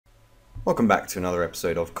Welcome back to another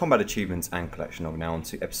episode of Combat Achievements and Collection of. Now on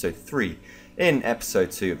to episode 3. In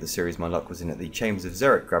episode 2 of the series, my luck was in at the Chambers of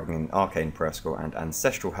Xeric, grabbing an Arcane Prayer Scroll and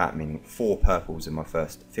Ancestral Hat, meaning 4 purples in my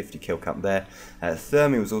first 50 kill count there.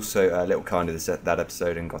 Thermi was also a little kind of that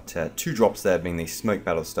episode and got 2 drops there, being the Smoke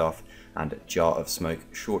Battle Staff and Jar of Smoke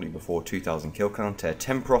shortly before 2000 kill count.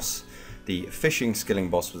 Tempros, the fishing skilling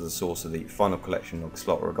boss, was the source of the final collection log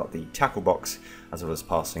slot where I got the tackle box, as well as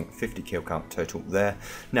passing 50 kill count total there.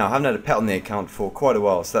 Now, I haven't had a pet on the account for quite a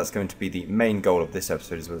while, so that's going to be the main goal of this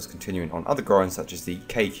episode, as well as continuing on other grinds such as the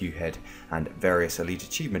KQ head and various elite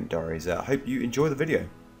achievement diaries. I hope you enjoy the video.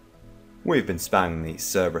 We've been spamming the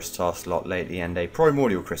Cerberus task a lot lately, and a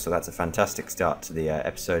Primordial Crystal, that's a fantastic start to the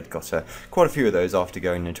episode. Got quite a few of those after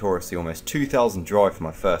going notoriously almost 2,000 dry for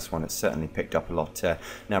my first one. It's certainly picked up a lot,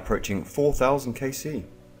 now approaching 4,000 KC.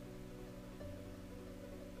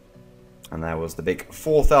 And there was the big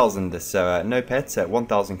 4,000, so no pets,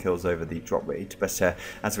 1,000 kills over the drop rate. But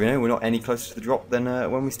as we know, we're not any closer to the drop than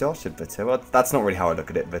when we started. But well, that's not really how I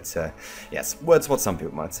look at it, but yes, words what some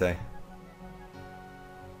people might say.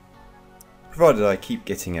 Provided I keep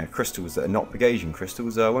getting crystals that are not Pegasian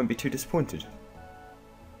crystals, I won't be too disappointed.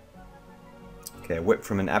 Okay, a whip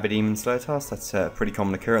from an Abbey Demon Slayer task, that's a pretty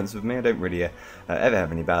common occurrence with me. I don't really ever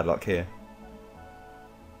have any bad luck here.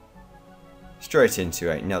 Straight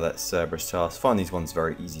into another Cerberus task. Find these ones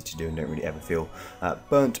very easy to do and don't really ever feel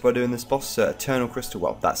burnt by doing this boss. Eternal Crystal,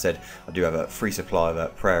 well, that said, I do have a free supply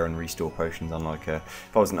of prayer and restore potions, unlike if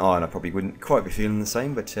I was an Iron I probably wouldn't quite be feeling the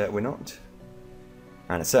same, but we're not.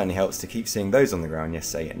 And it certainly helps to keep seeing those on the ground.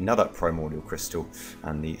 Yes, another Primordial Crystal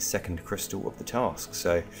and the second crystal of the task.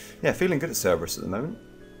 So, yeah, feeling good at Cerberus at the moment.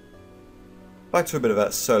 Back to a bit of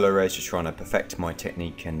a solo raid, just trying to perfect my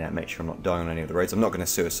technique and make sure I'm not dying on any of the raids. I'm not going to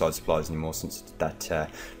suicide supplies anymore since that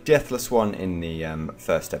deathless one in the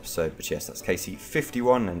first episode. But yes, that's KC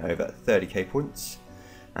 51 and over 30k points.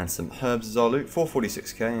 And some herbs as our loot,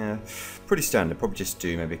 446k, pretty standard. Probably just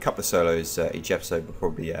do maybe a couple of solos each episode, but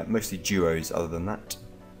probably mostly duos other than that.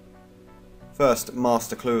 First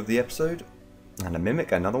master clue of the episode, and a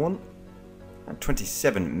mimic, another one, and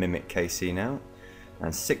 27 mimic KC now,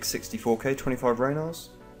 and 664k, 25 Raynars,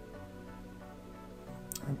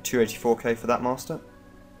 and 284k for that master.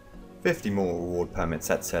 50 more reward permits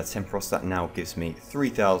at Tempros. That now gives me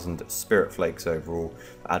 3,000 Spirit Flakes overall.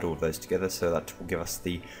 Add all of those together, so that will give us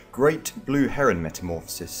the Great Blue Heron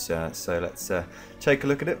Metamorphosis. So let's take a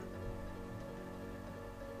look at it.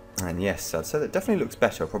 And yes, I'd say that definitely looks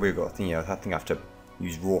better. I've probably got, I think I have to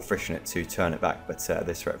use raw fish in it to turn it back, but at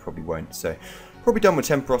this rate I probably won't. So probably done with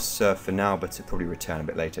Tempros for now, but I'll probably return a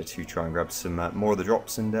bit later to try and grab some more of the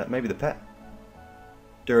drops and maybe the pet.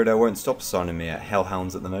 Duradel won't stop assigning me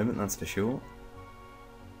Hellhounds at the moment, that's for sure.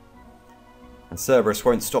 And Cerberus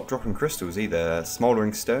won't stop dropping crystals either.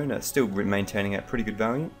 Smouldering Stone, still maintaining a pretty good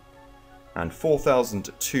value. And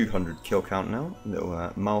 4,200 kill count now,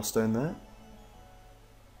 little milestone there.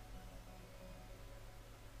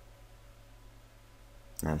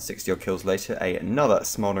 And 60 odd kills later, another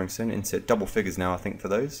Smouldering Stone, into double figures now I think for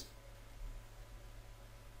those.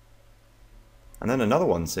 And then another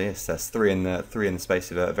one, so yes, that's three in the space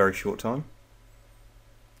of a very short time.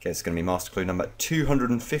 Okay, it's going to be master clue number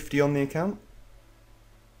 250 on the account.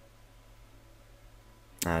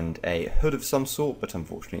 And a hood of some sort, but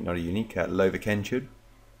unfortunately not a unique, Lova Kenchud.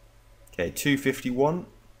 Okay, 251,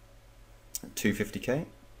 250k.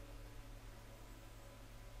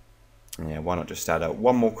 Yeah, why not just add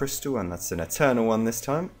one more crystal, and that's an eternal one this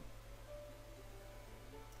time.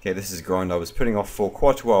 Okay, this is a grind I was putting off for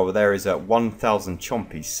quite a while, but there is 1,000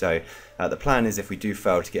 chompies, so the plan is if we do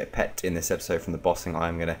fail to get a pet in this episode from the bossing,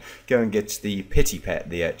 I'm going to go and get the pity pet,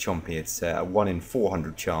 the chompy. It's a 1 in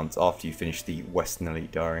 400 chance after you finish the Western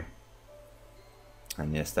Elite Diary.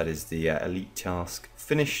 And yes, that is the Elite task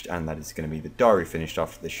finished, and that is going to be the diary finished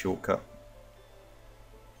after this shortcut.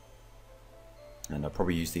 And I'll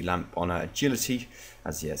probably use the lamp on agility,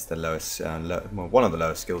 as yes, the lowest, well, one of the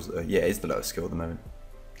lowest skills, yeah, it is the lowest skill at the moment.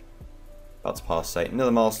 About to pass another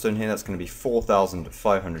milestone here. That's going to be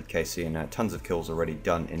 4,500 KC and tons of kills already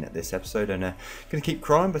done in this episode. And going to keep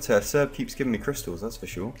crying, but Serb keeps giving me crystals, that's for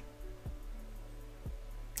sure.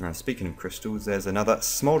 And speaking of crystals, there's another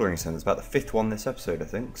Smouldering Stone. It's about the 5th one this episode, I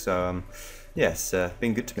think. So yes,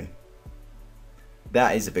 been good to me.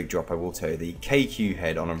 That is a big drop, I will tell you. The KQ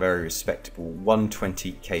head on a very respectable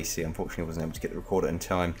 120 KC. Unfortunately, I wasn't able to get the recorder in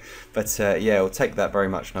time. But yeah, I'll take that very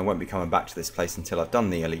much, and I won't be coming back to this place until I've done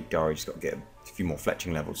the Elite Diary. Just got to get a few more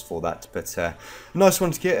fletching levels for that. But nice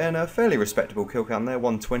one to get, and a fairly respectable kill count there,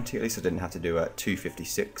 120. At least I didn't have to do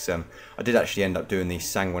 256. I did actually end up doing the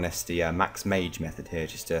Sanguinesti Max Mage method here,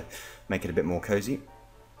 just to make it a bit more cozy.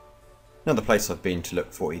 Another place I've been to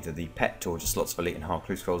look for either the pet or just lots of elite and hard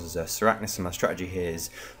clue scrolls is Seracnus, and my strategy here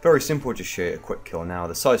is very simple, just show you a quick kill. Now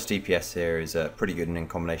the size DPS here is pretty good, and in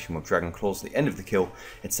combination with Dragon Claws at the end of the kill,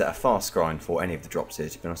 it's a fast grind for any of the drops here.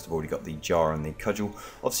 To be honest, I've already got the Jar and the Cudgel.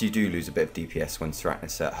 Obviously you do lose a bit of DPS when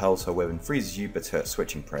Seracnus hurls her web and freezes you, but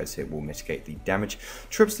switching prayers here will mitigate the damage.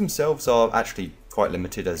 Trips themselves are actually quite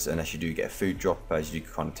limited, unless you do get a food drop, as you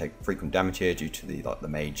kind of take frequent damage here due to the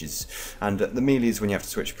mages, and the melees when you have to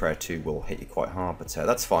switch prayer to will hit you quite hard, but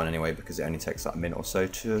that's fine anyway because it only takes like a minute or so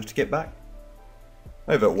to get back.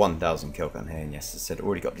 Over 1,000 kill count here, and yes, as I said,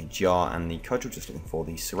 already got the Jar and the Cudgel, just looking for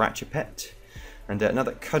the Sriracha pet. And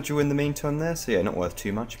another Cudgel in the meantime there, so yeah, not worth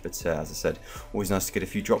too much, but as I said, always nice to get a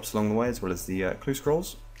few drops along the way, as well as the clue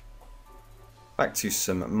scrolls. Back to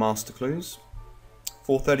some master clues.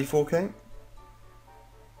 434k.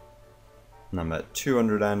 Number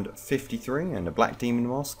 253, and a Black Demon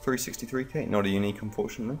Mask, 363k, not a unique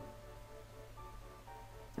unfortunately.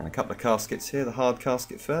 And a couple of caskets here, the hard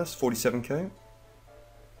casket first, 47k.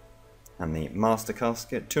 And the master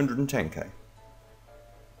casket, 210k.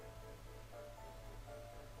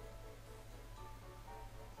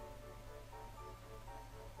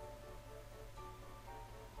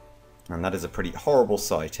 And that is a pretty horrible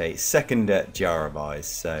sight, a second Jar of Eyes,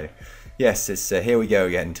 so yes, it's here we go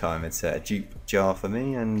again time. It's a dupe jar for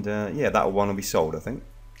me, and yeah, that one will be sold, I think.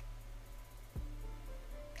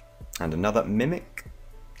 And another Mimic.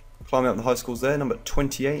 Climbing up the high scores there, number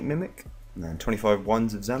 28 Mimic, and then 25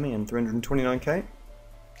 ones of Zami, and 329k.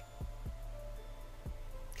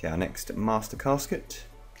 Okay, our next Master Casket,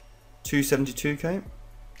 272k.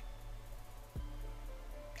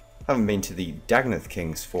 Haven't been to the Dagonoth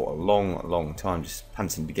Kings for a long time, just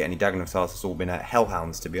haven't seemed to get any Dagonoth tiles, it's all been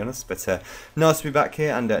Hellhounds to be honest, but nice to be back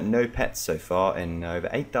here, and no pets so far in over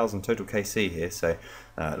 8,000 total KC here, so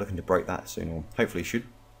looking to break that soon, or hopefully should.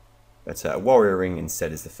 But a Warrior Ring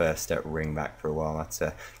instead is the first ring back for a while.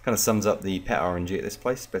 That kind of sums up the pet RNG at this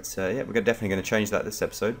place, but yeah, we're definitely going to change that this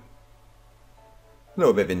episode. A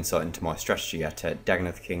little bit of insight into my strategy at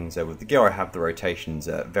Dagonoth Kings. With the gear I have, the rotations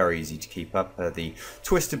are very easy to keep up. The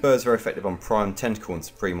Twisted Bow is very effective on Prime, Tentacle and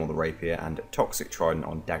Supreme or the Rapier, and Toxic Trident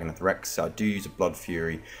on Dagonoth Rex. I do use a Blood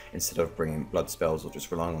Fury instead of bringing blood spells or just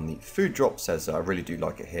relying on the food drops, as I really do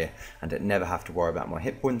like it here, and never have to worry about my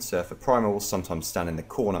hit points. For Prime I will sometimes stand in the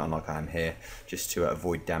corner, unlike I am here, just to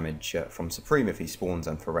avoid damage from Supreme if he spawns,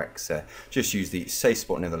 and for Rex just use the safe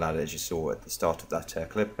spot near the ladder as you saw at the start of that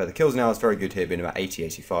clip. The kills now is very good here, being about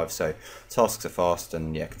 80-85, so tasks are fast,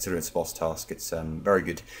 and yeah, considering it's a boss task, it's very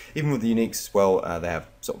good. Even with the uniques as well, they have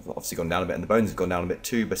sort of obviously gone down a bit, and the bones have gone down a bit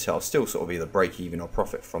too, but I'll still sort of either break even or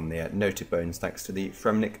profit from the noted bones thanks to the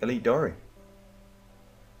Fremnik Elite Diary.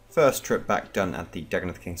 First trip back done at the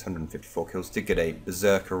Dagonoth Kings, 154 kills. Did get a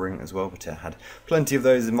Berserker ring as well, but had plenty of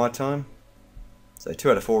those in my time. So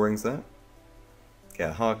 2 out of 4 rings there.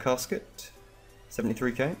 Get a hard casket,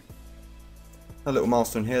 73k. A little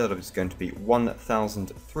milestone here that is going to be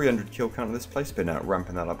 1,300 kill count of this place. Been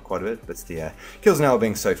ramping that up quite a bit, but the kills now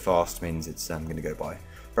being so fast means it's going to go by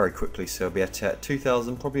very quickly. So we'll be at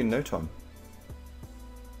 2,000 probably in no time.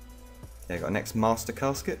 Yeah, got our next Master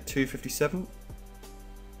Casket, 257.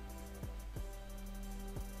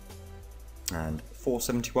 And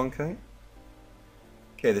 471k.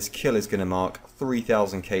 Okay, this kill is going to mark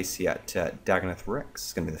 3,000 KC at Dagonoth Rex.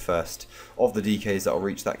 It's going to be the first of the DKs that I'll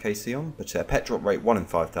reach that KC on. But pet drop rate 1 in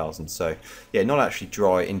 5,000. So yeah, not actually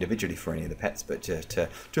dry individually for any of the pets, but to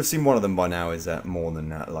have seen one of them by now is more than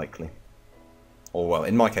likely. Or well,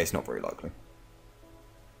 in my case, not very likely.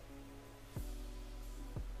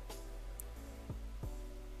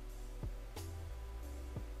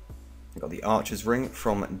 Got the Archer's Ring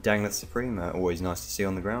from Dagonoth Supreme, always nice to see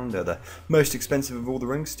on the ground. The most expensive of all the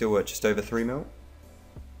rings, still just over 3 mil.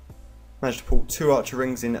 Managed to pull 2 Archer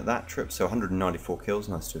Rings in at that trip, so 194 kills,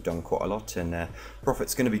 nice to have done quite a lot, and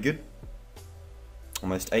profit's going to be good.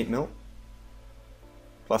 Almost 8 mil.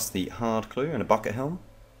 Plus the Hard Clue and a Bucket Helm.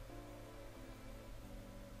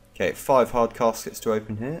 Okay, 5 hard caskets to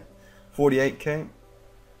open here. 48k.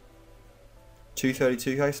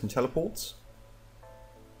 232k, some teleports.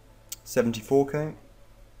 74k,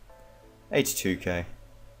 82k,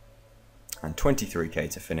 and 23k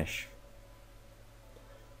to finish.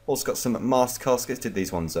 Also got some Master Caskets, did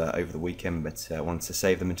these ones over the weekend, but wanted to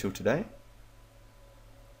save them until today.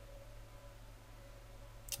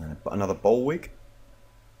 Another Bowl Wig.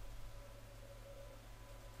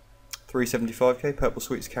 375k, Purple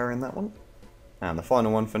Sweet's carrying that one. And the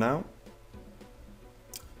final one for now.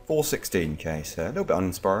 416k, so a little bit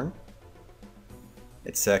uninspiring.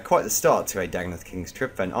 It's quite the start to a Dagonoth Kings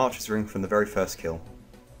trip, an Archer's Ring from the very first kill.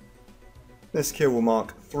 This kill will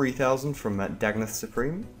mark 3,000 from Dagneth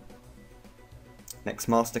Supreme. Next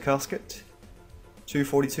Master Casket,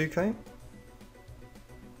 242k.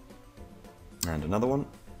 And another one,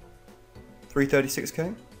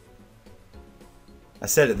 336k. I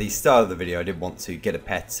said at the start of the video I did want to get a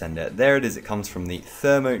pet, and there it is. It comes from the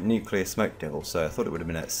Thermonuclear Smoke Devil, so I thought it would have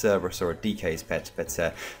been a Cerberus or a DK's pet, but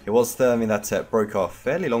it was Thermi that broke off a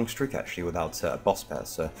fairly long streak actually without a boss pet,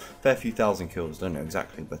 so fair few thousand kills, don't know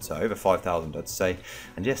exactly, but over 5,000 I'd say.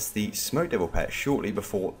 And yes, the Smoke Devil pet shortly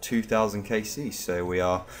before 2,000 KC, so we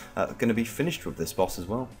are going to be finished with this boss as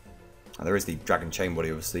well. There is the Dragon Chain Body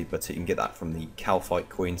obviously, but you can get that from the Calphite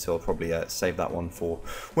Queen, so I'll probably save that one for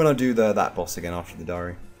when I do that boss again after the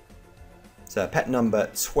diary. So pet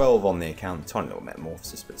number 12 on the account, tiny little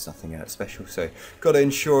metamorphosis, but it's nothing special, so got to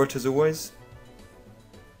insure it as always.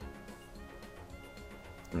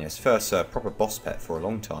 And yes, first proper boss pet for a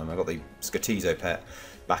long time. I got the Scotizo pet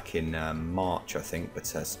back in March I think,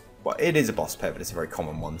 but well, it is a boss pet, but it's a very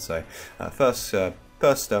common one, so first 1 in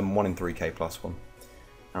 3k plus one.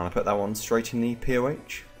 And I put that one straight in the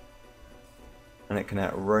POH, and it can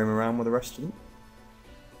roam around with the rest of them.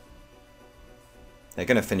 They're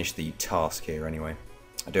going to finish the task here anyway.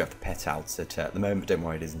 I do have the pet out at the moment, but don't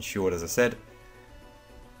worry, it is insured as I said.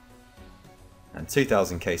 And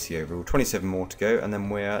 2,000 KC overall, 27 more to go, and then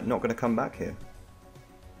we're not going to come back here.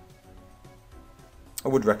 I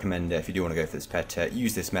would recommend, if you do want to go for this pet,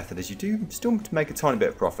 use this method, as you do still to make a tiny bit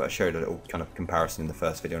of profit. I showed a little kind of comparison in the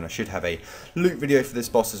first video, and I should have a loot video for this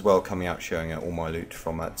boss as well coming out showing all my loot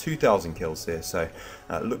from 2,000 kills here, so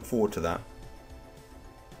look forward to that.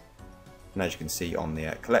 And as you can see on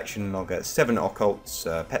the collection, I'll get 7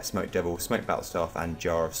 Occults, Pet Smoke Devil, Smoke Battle Staff, and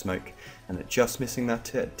Jar of Smoke, and just missing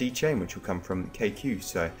that D Chain, which will come from KQ,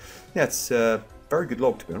 so yeah, it's a very good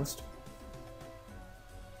log to be honest.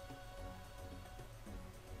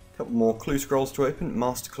 Couple more clue scrolls to open.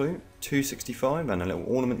 Master Clue, 265, and a little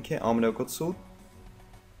ornament kit, Armadale Godsword.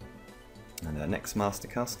 And next Master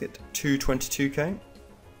Casket, 222k.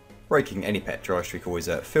 Breaking any pet dry streak always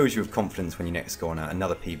fills you with confidence when you next go on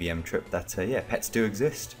another PBM trip that, yeah, pets do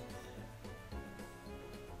exist.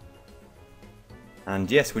 And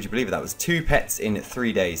yes, would you believe it, that was 2 pets in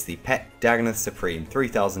 3 days. The pet Dagneth Supreme,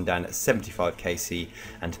 3,000 down at 75 KC,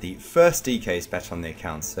 and the first DK's pet on the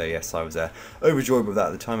account. So yes, I was overjoyed with that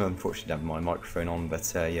at the time. I unfortunately didn't have my microphone on, but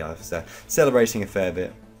yeah, I was celebrating a fair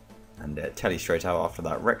bit. And telly straight out after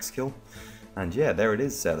that Rex kill. And yeah, there it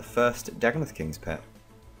is, the first Dagneth King's pet.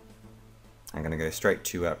 I'm going to go straight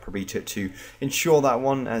to Probita to ensure that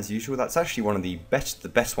one as usual. That's actually one of the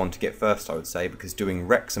best one to get first, I would say, because doing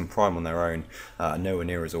Rex and Prime on their own are nowhere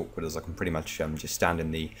near as awkward, as I can pretty much just stand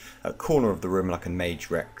in the corner of the room and I can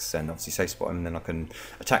mage Rex and obviously safe spot him, and then I can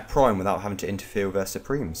attack Prime without having to interfere with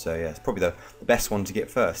Supreme. So yeah, it's probably the best one to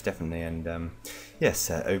get first, definitely. And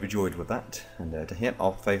yes, overjoyed with that. And yep,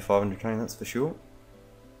 I'll pay 500k, that's for sure.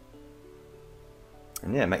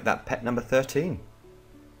 And yeah, make that pet number 13.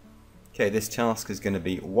 Okay, this task is going to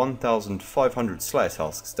be 1,500 Slayer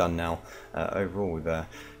tasks done now. Overall, we've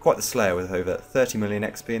quite the Slayer with over 30 million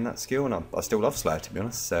XP in that skill, and I still love Slayer to be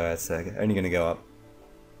honest, so it's only going to go up.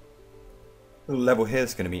 Little level here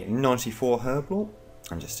is going to be 94 Herblore.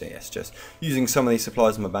 I'm just just using some of these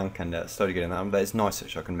supplies in my bank and slowly getting that. But it's nice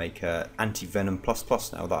that I can make anti-venom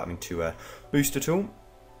plus now without having to boost at all.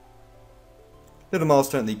 Little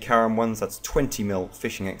milestone, the Karam ones, that's 20 mil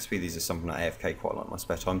fishing XP. These are something that AFK quite like my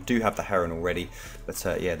spare time. Do have the Heron already, but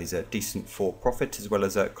yeah, these are decent for profit, as well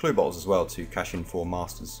as clue bottles as well to cash in for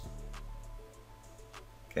masters.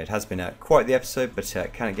 Okay, it has been quite the episode, but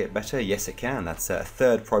can it get better? Yes, it can. That's a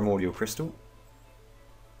third Primordial Crystal.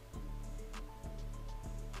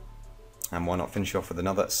 And why not finish off with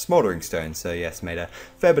another Smouldering Stone? So yes, made a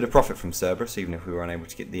fair bit of profit from Cerberus, even if we were unable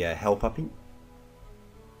to get the Hell Puppy.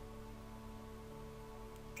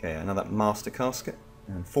 Okay, another Master Casket,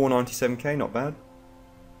 and 497k, not bad.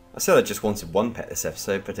 I said I just wanted 1 pet this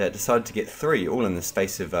episode, but decided to get 3, all in the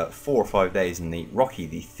space of 4 or 5 days, and the Rocky,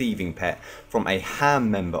 the thieving pet, from a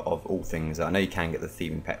ham member of all things. I know you can get the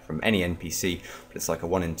thieving pet from any NPC, but it's like a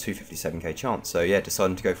 1 in 257k chance. So yeah,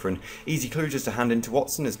 deciding to go for an easy clue just to hand into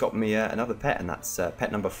Watson has got me another pet, and that's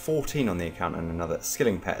pet number 14 on the account, and another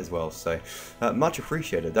skilling pet as well. So much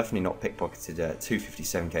appreciated. Definitely not pickpocketed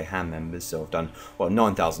 257k ham members, so I've done, well,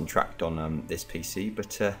 9,000 tracked on this PC,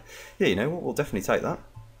 but yeah, you know what, we'll definitely take that.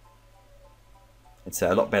 It's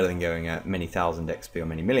a lot better than going many thousand XP or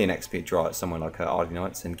many million XP draw at somewhere like Ardy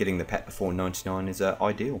Knights, and getting the pet before 99 is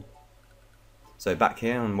ideal. So back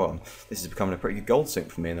here, and well, this is becoming a pretty good gold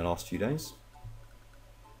sync for me in the last few days.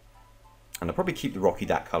 And I'll probably keep the Rocky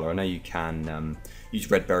that colour. I know you can use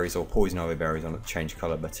red berries or poison ivy berries on it to change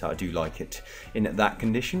colour, but I do like it in that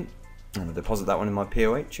condition. And I'll deposit that one in my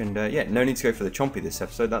POH, and yeah, no need to go for the Chompy this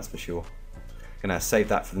episode, that's for sure. Gonna save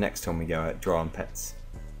that for the next time we go dry on pets.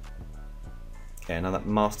 Okay, another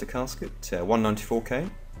Master Casket, 194k.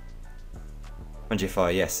 And if I,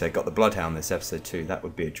 yes, got the Bloodhound this episode too, that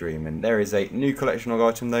would be a dream. And there is a new collection log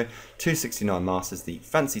item though, 269 Masters, the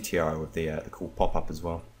fancy tiara with the cool pop-up as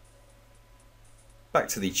well. Back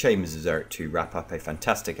to the Chambers of Xeric to wrap up a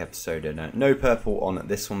fantastic episode, and no purple on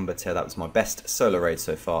this one, but that was my best solo raid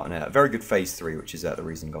so far, and a very good phase 3, which is the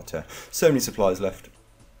reason I got so many supplies left.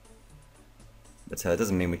 But it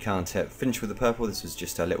doesn't mean we can't finish with the purple. This was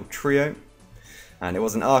just a little trio, and it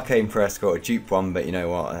was an arcane press, got a dupe one, but you know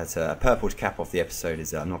what, that's a purple to cap off the episode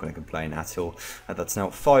is I'm not going to complain at all. That's now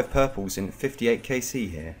 5 purples in 58 KC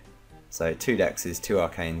here. So 2 Dexes, 2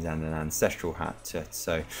 Arcanes and an Ancestral Hat.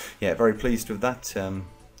 So yeah, very pleased with that.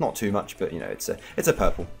 Not too much, but you know, it's a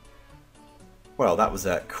purple. Well, that was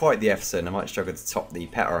quite the episode, and I might struggle to top the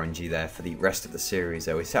pet RNG there for the rest of the series.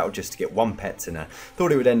 We settled just to get 1 pet, and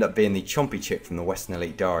thought it would end up being the Chompy chick from the Western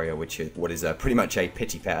Elite Daria, which is what is pretty much a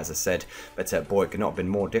pity pet, as I said. But boy, it could not have been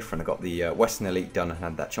more different. I got the Western Elite done and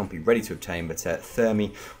had that Chompy ready to obtain, but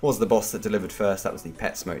Thermi was the boss that delivered first. That was the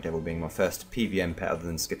Pet Smoke Devil, being my first PVM pet other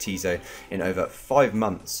than Skatizo in over 5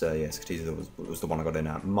 months. Yeah, Skatizo was the one I got in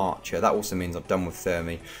March. That also means I'm done with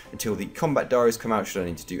Thermi until the Combat Diaries come out, should I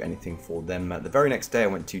need to do anything for them. The very next day I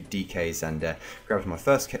went to DK's and grabbed my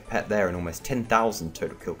first pet there, and almost 10,000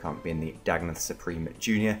 total kill count, being the Dagnath Supreme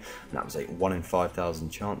Junior, and that was a 1 in 5,000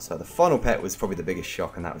 chance. The final pet was probably the biggest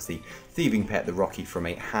shock, and that was the thieving pet, the Rocky, from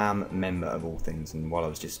a Ham member of all things. And while I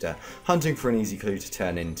was just hunting for an easy clue to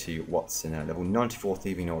turn into what's in level 94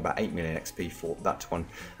 thieving, or about 8 million XP for that one,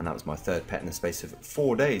 and that was my 3rd pet in the space of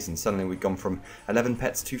 4 days, and suddenly we'd gone from 11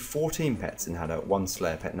 pets to 14 pets, and had a 1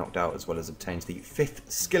 Slayer pet knocked out, as well as obtained the 5th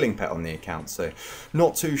skilling pet on the account, so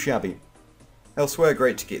not too shabby. Elsewhere,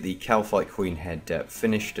 great to get the Calphite Queen head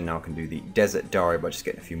finished, and now I can do the Desert Diary by just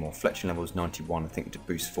getting a few more fletching levels, 91 I think to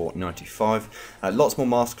boost for 95. Lots more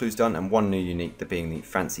master clues done, and 1 new unique, that being the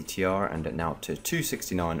Fancy Tiara, and now up to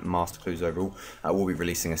 269 master clues overall. We'll be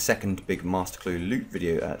releasing a second big master clue loot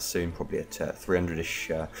video soon, probably at 300-ish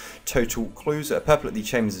total clues. Purple at the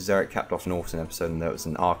Chambers of Xeric capped off an awesome episode, and there was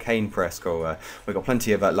an arcane press goal. We got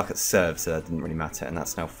plenty of luck at serves, so it didn't really matter, and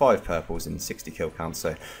that's now 5 purples in 60 kill count,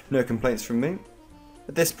 so no complaints from me.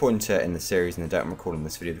 At this point in the series, and the date I'm recording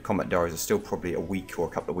this video, the Combat Diaries are still probably a week or a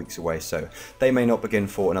couple of weeks away, so they may not begin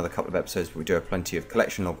for another couple of episodes, but we do have plenty of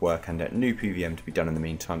collection log work and new PVM to be done in the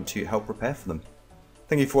meantime to help prepare for them.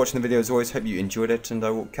 Thank you for watching the video as always, hope you enjoyed it, and I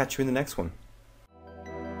will catch you in the next one.